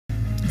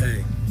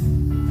Hey.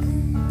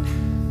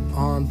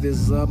 On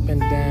this up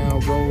and down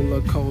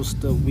roller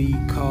coaster we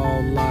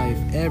call life,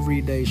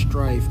 everyday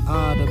strife,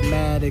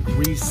 automatic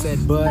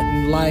reset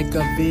button like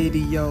a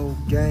video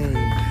game.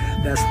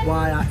 That's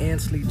why I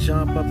instantly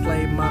jump or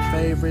play my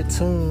favorite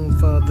tune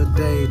for the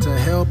day to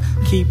help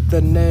keep the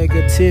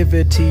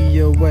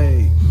negativity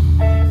away.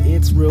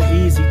 It's real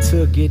easy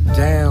to get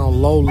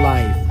down low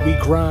life. We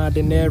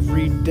grinding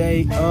every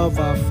day of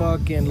our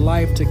fucking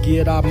life to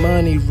get our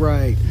money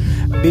right.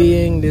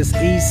 Being this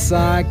east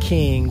side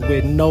king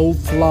with no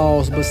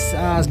flaws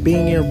besides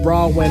being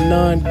raw and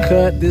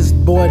uncut. This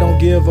boy don't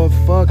give a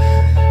fuck.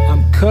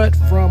 I'm cut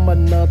from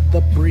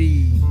another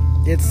breed.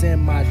 It's in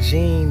my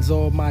genes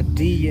or my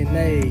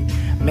DNA.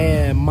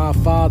 Man, my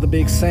father,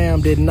 Big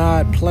Sam, did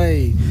not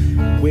play,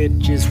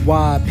 which is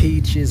why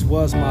Peaches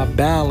was my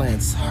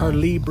balance. Her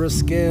Libra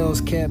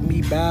scales kept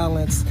me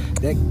balanced.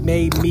 That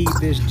made me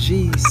this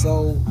G.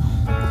 So,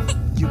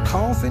 you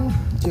coughing?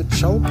 You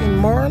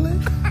choking,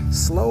 Marlon?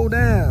 Slow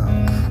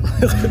down.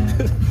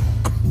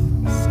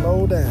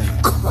 Slow down.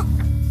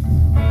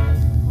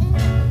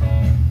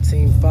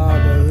 Team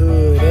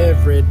Fatherhood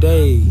every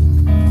day.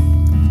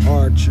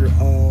 Archer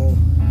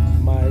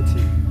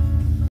Almighty.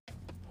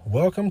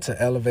 Welcome to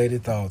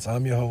Elevated Thoughts.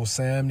 I'm your host,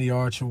 Sam the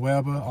Archer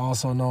Weber,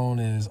 also known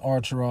as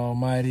Archer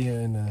Almighty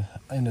in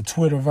the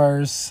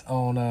Twitterverse,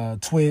 on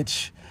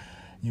Twitch.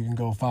 You can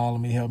go follow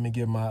me, help me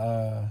get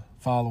my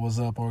followers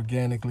up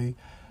organically.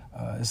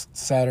 It's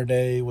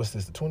Saturday, what's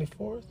this, the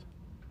 24th?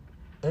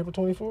 April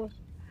 24th?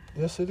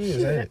 Yes, it is.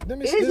 Is it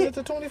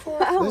the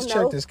 24th? Let's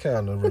check this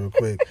calendar real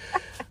quick.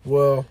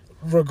 Well,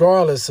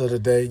 regardless of the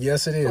day,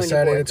 yes, it is.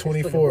 Saturday the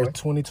 24th,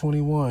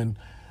 2021.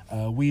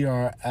 We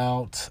are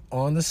out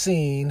on the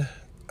scene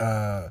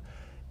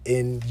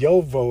in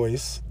your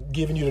voice,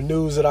 giving you the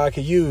news that I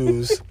could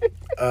use.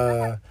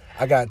 I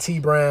got T.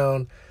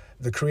 Brown,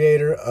 the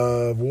creator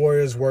of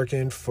Warriors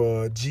Working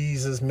for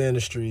Jesus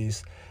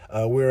Ministries.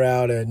 We're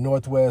out at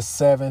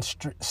Northwest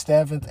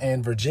 7th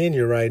and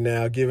Virginia right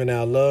now, giving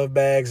out love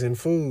bags and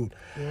food.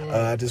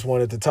 Yeah. I just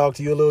wanted to talk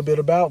to you a little bit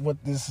about what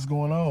this is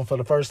going on for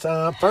the first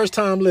time.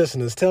 First-time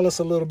listeners, tell us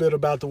a little bit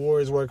about the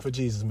Warriors Work for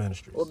Jesus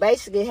Ministries. Well,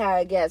 basically how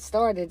it got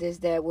started is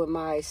that when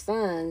my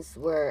sons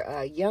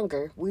were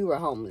younger, we were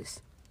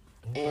homeless.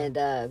 Okay.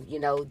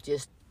 And,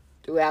 just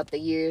throughout the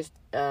years,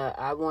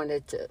 I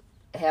wanted to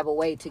have a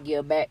way to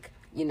give back,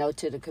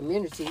 to the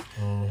community.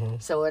 Mm-hmm.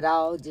 So it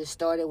all just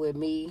started with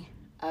me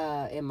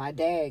and my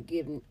dad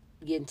getting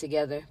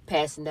together,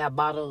 passing out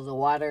bottles of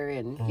water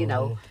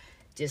and,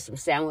 just some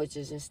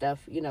sandwiches and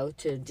stuff,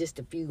 to just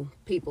a few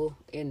people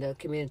in the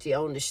community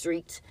on the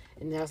streets.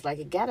 And I was like,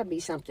 it got to be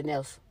something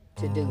else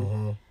to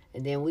do.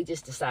 And then we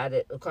just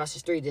decided across the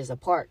street there's a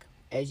park,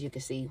 as you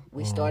can see.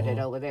 We started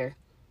over there,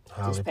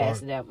 just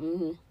passing out.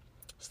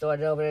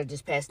 Started over there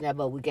just passing out,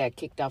 but we got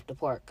kicked off the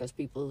park because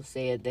people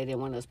said they didn't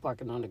want us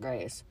parking on the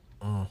grass.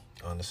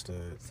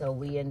 Understood. So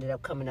we ended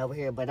up coming over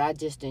here, but I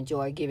just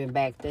enjoy giving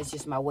back. That's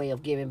just my way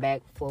of giving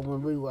back for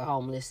when we were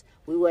homeless.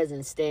 We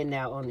wasn't standing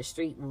out on the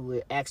street. We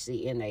were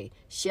actually in a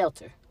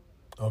shelter.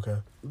 Okay.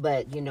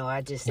 But,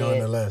 I just said...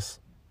 Nonetheless.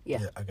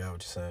 Yeah. I got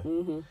what you're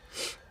saying.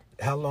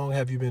 How long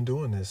have you been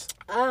doing this?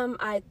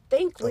 I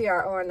think we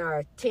are on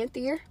our 10th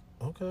year.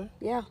 Okay.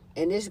 Yeah.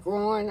 And it's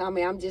growing. I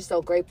mean, I'm just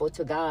so grateful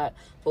to God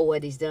for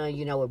what he's done,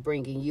 with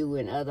bringing you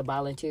and other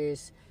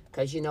volunteers.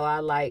 Because,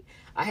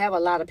 I have a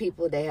lot of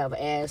people that have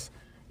asked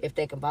if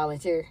they can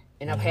volunteer.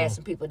 And I've had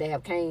some people that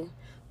have came.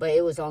 But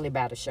it was only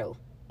about a show.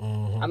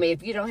 I mean,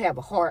 if you don't have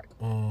a heart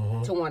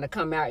to want to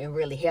come out and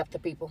really help the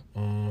people,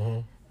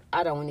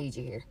 I don't need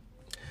you here.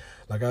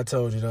 Like I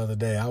told you the other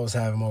day, I was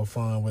having more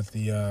fun with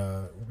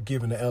the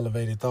giving the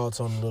elevated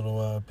thoughts on the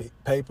little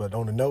paper,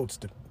 on the notes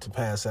to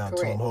pass out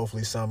to them.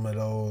 Hopefully some of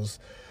those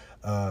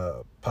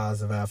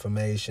positive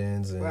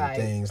affirmations and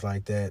things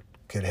like that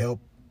could help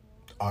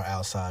our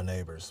outside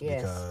neighbors.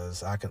 Yes.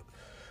 Because I can,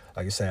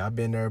 like you say, I've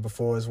been there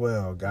before as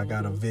well. I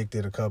got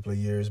evicted a couple of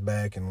years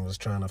back and was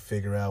trying to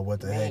figure out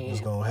what the heck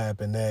was going to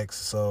happen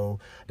next. So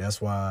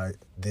that's why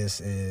this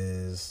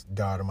is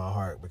God in my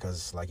heart,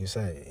 because like you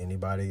say,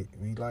 everybody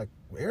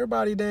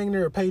dang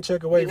near a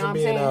paycheck away from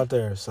being out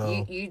there.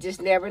 So you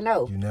just never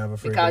know. You never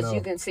freaking because know.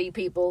 You can see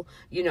people,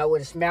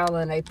 with a smile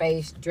on their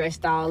face,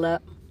 dressed all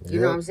up.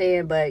 You know what I'm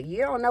saying? But you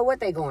don't know what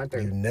they're going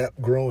through. You're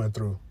growing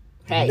through.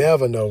 Hey, you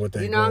never know what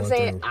they're going through. You know what I'm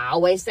saying? I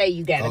always say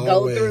you got to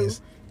go through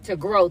to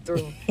grow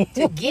through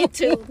to get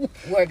to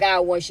where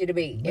God wants you to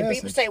be. And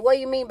people say, what do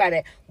you mean by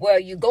that? Well,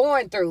 you're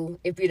going through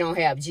if you don't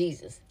have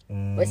Jesus.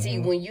 But see,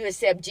 when you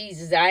accept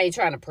Jesus, I ain't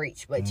trying to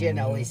preach, but it's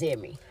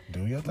in me.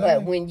 Do your thing.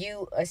 But when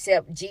you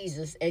accept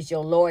Jesus as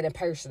your Lord and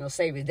personal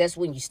Savior, that's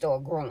when you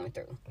start growing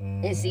through.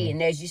 And see,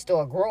 and as you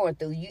start growing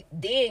through,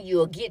 then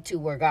you'll get to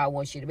where God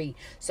wants you to be.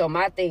 So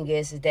my thing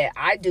is that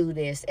I do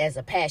this as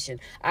a passion.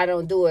 I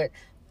don't do it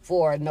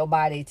for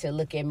nobody to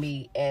look at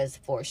me as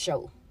for a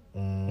show.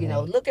 You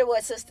know, look at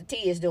what Sister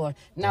T is doing.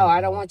 No, I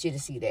don't want you to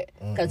see that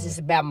because it's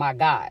about my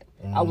God.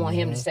 I want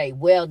him to say,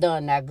 well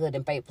done, thou good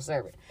and faithful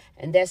servant.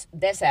 And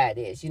that's how it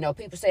is. You know,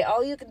 people say,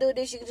 oh, you can do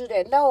this, you can do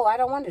that. No, I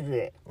don't want to do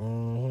that.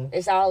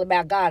 It's all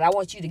about God. I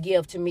want you to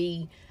give to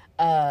me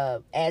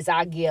as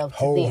I give to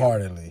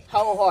wholeheartedly.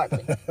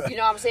 Wholeheartedly. You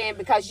know what I'm saying?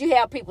 Because you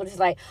have people that's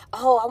like,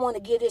 oh, I want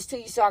to give this to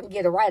you so I can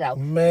get a write-off.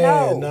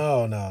 Man,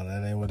 no,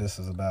 that ain't what this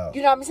is about.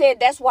 You know what I'm saying?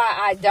 That's why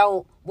I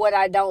don't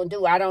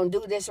do. I don't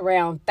do this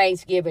around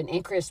Thanksgiving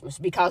and Christmas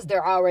because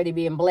they're already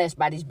being blessed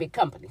by these big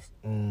companies.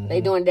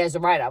 They doing it as a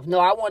write-off. No,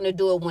 I want to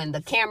do it when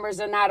the cameras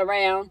are not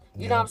around.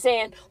 You know what I'm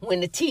saying? When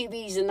the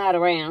TVs are not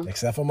around.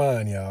 Except for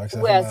mine, y'all.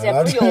 Except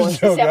for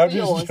yours. I'm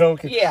just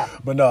joking. Yeah.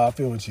 But no, I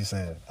feel what you're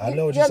saying. I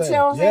know what you're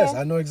saying. Yes,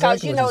 I know exactly what you're saying.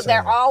 Because, you know,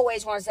 they're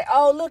always want to say,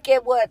 oh, look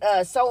at what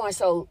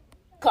so-and-so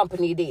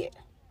company did.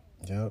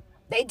 Yep.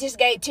 They just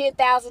gave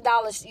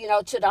 $10,000, you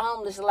know, to the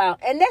homeless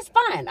allowance. And that's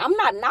fine. I'm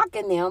not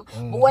knocking them.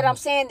 But what I'm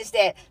saying is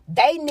that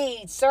they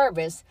need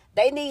service.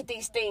 They need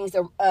these things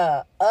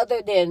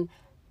other than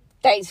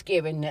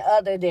Thanksgiving and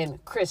other than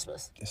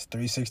Christmas. It's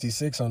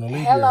 366 on the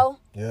leap Hello?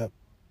 year. Yep.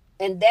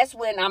 And that's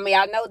when,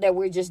 I know that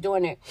we're just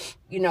doing it,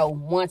 you know,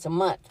 once a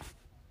month.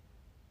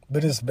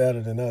 But it's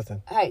better than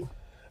nothing. Hey.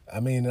 I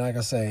mean, like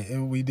I say,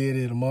 we did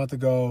it a month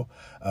ago.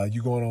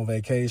 You going on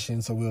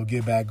vacation, so we'll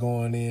get back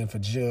going in for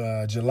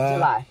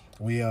July.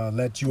 We'll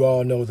let you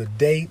all know the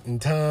date and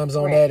times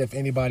on that if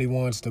anybody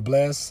wants to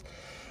bless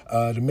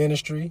the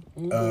ministry.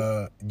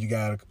 You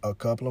got a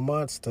couple of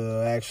months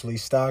to actually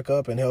stock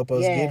up and help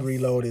us get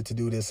reloaded to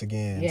do this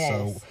again. Yes.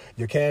 So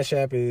your Cash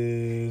App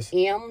is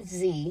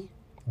MZ.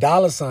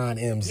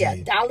 $MZ. Yeah,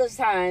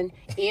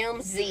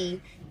 $MZ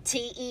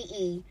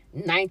TEE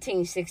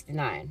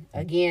 1969.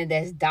 Again,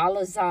 that's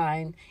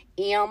 $MZ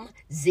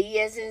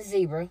as in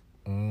zebra.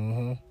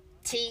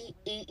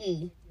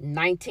 TEE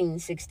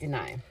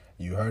 1969.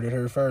 You heard it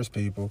here first,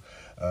 people.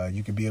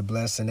 You could be a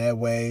blessing that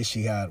way.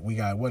 We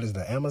got what is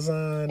the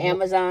Amazon?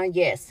 Amazon,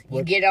 yes.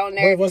 You get on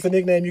there. What's the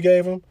nickname you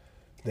gave them?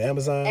 The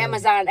Amazon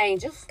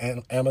Angels.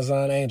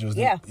 Amazon Angels.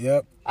 Yeah.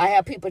 Yep. I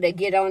have people that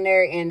get on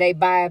there and they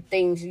buy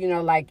things, you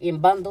know, like in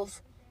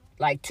bundles,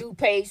 like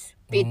toothpaste,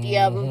 50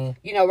 of them.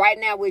 You know, right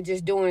now we're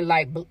just doing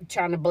like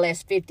trying to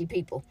bless 50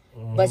 people.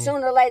 But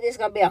sooner or later it's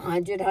going to be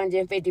 100,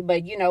 150.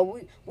 But, you know,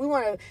 we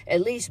want to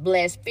at least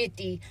bless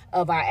 50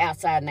 of our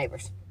outside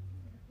neighbors.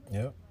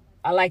 Yep.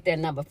 I like that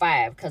number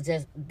 5 because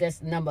that's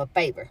the number of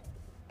favor.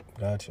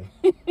 Gotcha.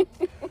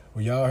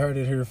 Well, y'all heard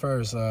it here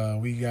first.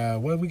 We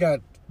got what we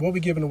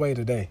giving away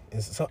today.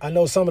 I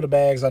know some of the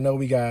bags. I know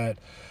we got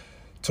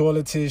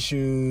toilet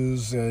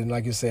tissues and,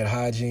 like you said,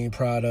 hygiene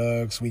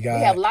products. We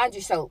have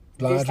laundry soap.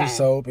 Laundry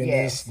soap in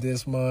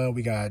this month.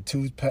 We got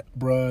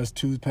toothbrush,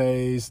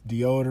 toothpaste,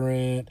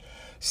 deodorant,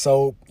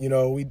 soap. You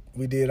know, we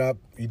did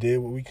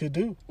what we could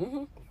do.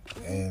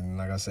 And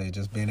like I say,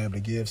 just being able to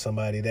give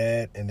somebody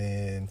that, and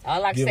then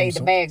all I can say,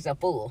 the bags are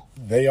full.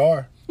 They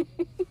are.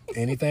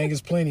 Anything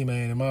is plenty,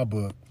 man, in my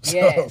book.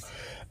 Yes.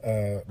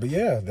 So, but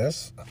yeah,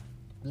 that's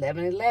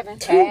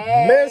 11:11.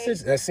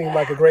 Message. That seemed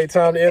like a great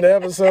time to end the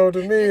episode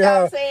to me. You know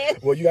what I'm saying?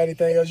 Well, you got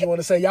anything else you want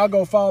to say? Y'all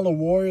go follow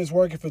Warriors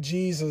Working for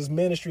Jesus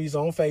Ministries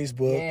on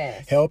Facebook.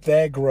 Yes. Help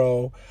that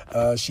grow.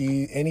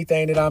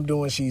 Anything that I'm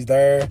doing, she's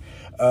there.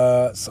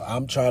 So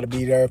I'm trying to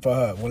be there for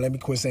her. Well, let me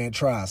quit saying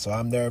try. So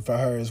I'm there for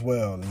her as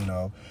well. You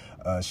know,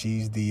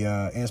 she's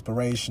the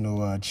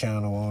inspirational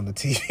channel on the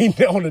TV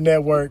on the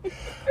network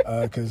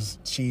because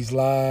she's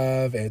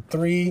live at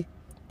 3.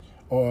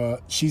 Or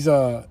she's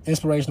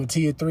inspirational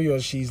T at 3, or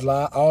she's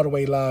all the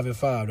way live at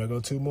 5. There go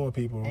 2 more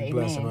people.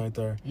 Blessing right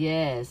there.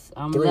 Yes,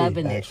 I'm 3,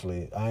 loving it.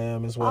 Actually, I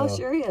am as well. Oh,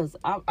 sure is.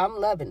 I'm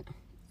loving it.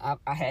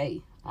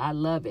 I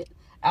love it.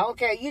 I don't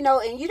care, you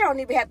know, and you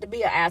don't even have to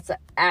be an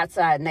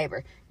outside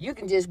neighbor. You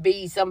can just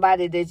be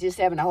somebody that's just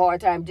having a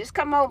hard time. Just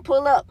come on,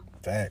 pull up.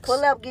 Facts.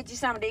 Pull up, get you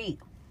something to eat.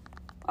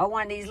 Or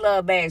one of these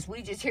love bags.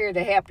 We just here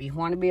to help you.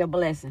 Want to be a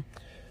blessing.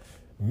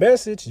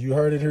 Message. You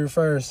heard it here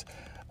first.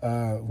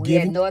 We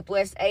at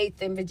Northwest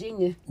 8th in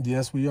Virginia.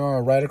 Yes, we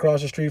are. Right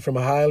across the street from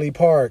Hiley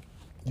Park.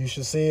 You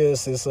should see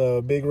us. It's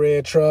a big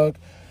red truck,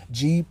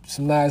 Jeep,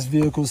 some nice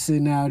vehicles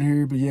sitting out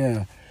here. But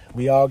yeah,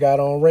 we all got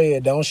on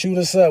red. Don't shoot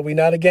us up. We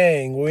not a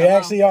gang. We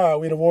actually are.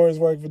 We the Warriors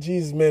Working for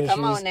Jesus Ministries.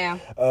 Come on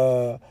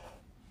now.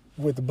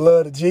 With the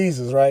blood of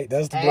Jesus, right?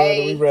 That's the blood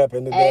that we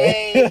repping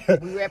today.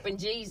 We repping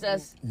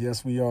Jesus.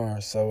 Yes, we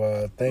are.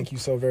 So thank you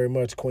so very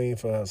much, Queen,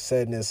 for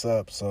setting this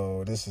up.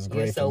 So this is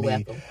great for me.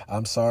 Welcome.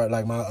 I'm sorry,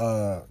 like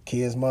my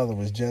kid's mother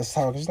was just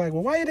talking. She's like,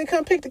 well, why you didn't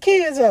come pick the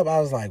kids up? I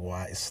was like,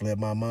 well, it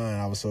slipped my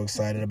mind. I was so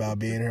excited about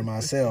being here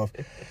myself.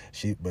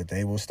 But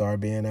they will start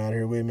being out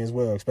here with me as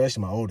well,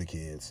 especially my older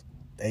kids.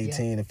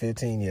 18 and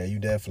 15, yeah, you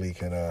definitely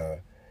can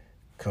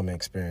come and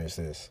experience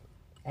this.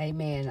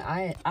 Amen.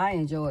 I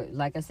enjoy it.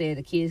 Like I said,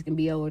 the kids can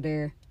be over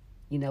there,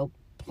 you know,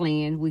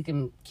 playing. We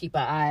can keep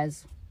our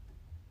eyes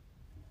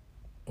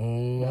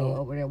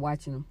over there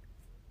watching them.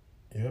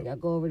 Yep. Y'all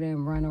go over there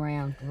and run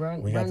around. We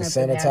got the up and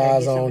down there, sanitize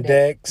get some on of that.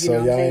 deck, You so know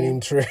what y'all I'm ain't saying?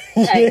 even trip.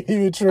 Hey,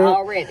 even trip.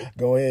 already.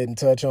 Go ahead and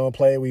touch on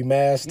play. We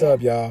masked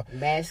up, y'all.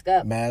 Mask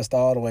up. Masked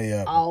all the way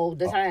up. All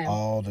the time.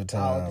 All the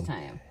time. All the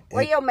time.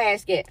 Where your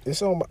mask at?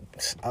 It's on my,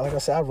 like I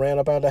said, I ran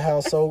up out the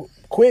house so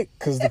quick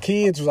because the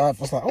kids was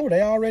like, oh,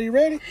 they already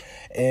ready?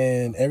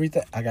 And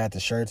everything. I got the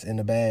shirts in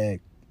the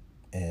bag,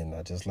 and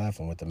I just left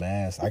them with the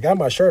mask. I got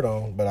my shirt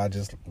on, but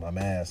my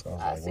mask. I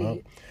was like, well,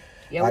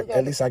 yeah,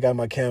 at least I got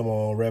my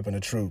camo on repping the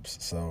troops,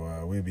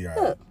 so we'll be all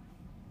right. Look.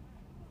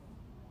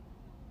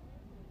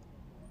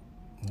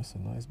 That's a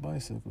nice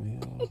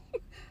bicycle.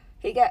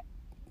 He got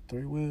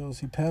 3 wheels.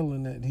 He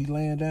pedaling it. He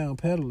laying down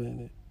pedaling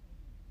it.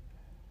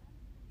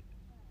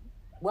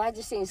 Well, I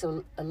just seen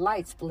some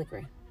lights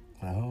flickering.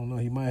 I don't know.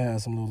 He might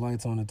have some little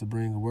lights on it to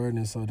bring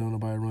awareness so don't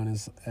nobody run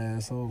his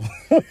ass over.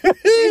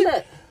 See,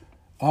 look.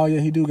 Oh, yeah,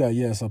 he do got,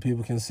 so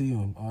people can see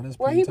him. Oh, that's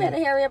Well, pretty he better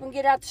tight. hurry up and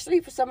get out the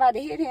street for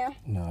somebody to hit him.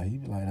 Nah, he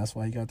be like, that's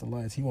why he got the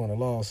lights. He want a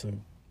lawsuit.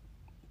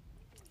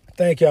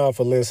 Thank y'all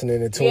for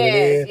listening and tuning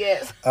in.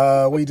 Yes.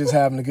 We just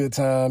having a good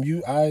time.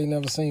 I ain't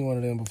never seen one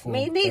of them before.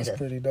 Me neither. That's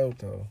pretty dope,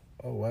 though.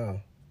 Oh,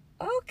 wow.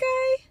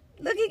 Okay.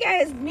 Look, he got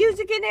his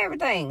music and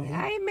everything.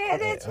 I ain't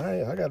mad at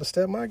you. I got to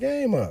step my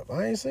game up.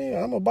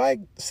 I'm a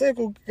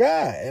bicycle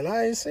guy, and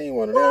I ain't seen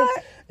one of them.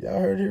 What? Y'all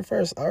heard it here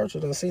first.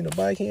 Archer done seen a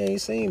bike he ain't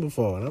seen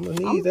before, and I'm going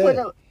to need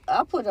that.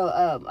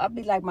 I'll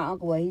be like my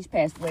uncle, he's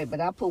passed away, but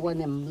I put one of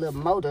them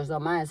little motors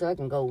on mine so I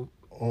can go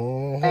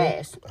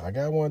fast. I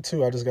got one,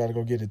 too. I just got to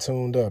go get it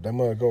tuned up. That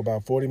mother go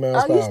about 40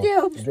 miles per Oh, you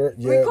hour. still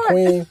Yeah, recording?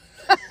 Queen.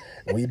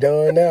 We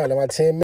done now. Now my 10 minutes.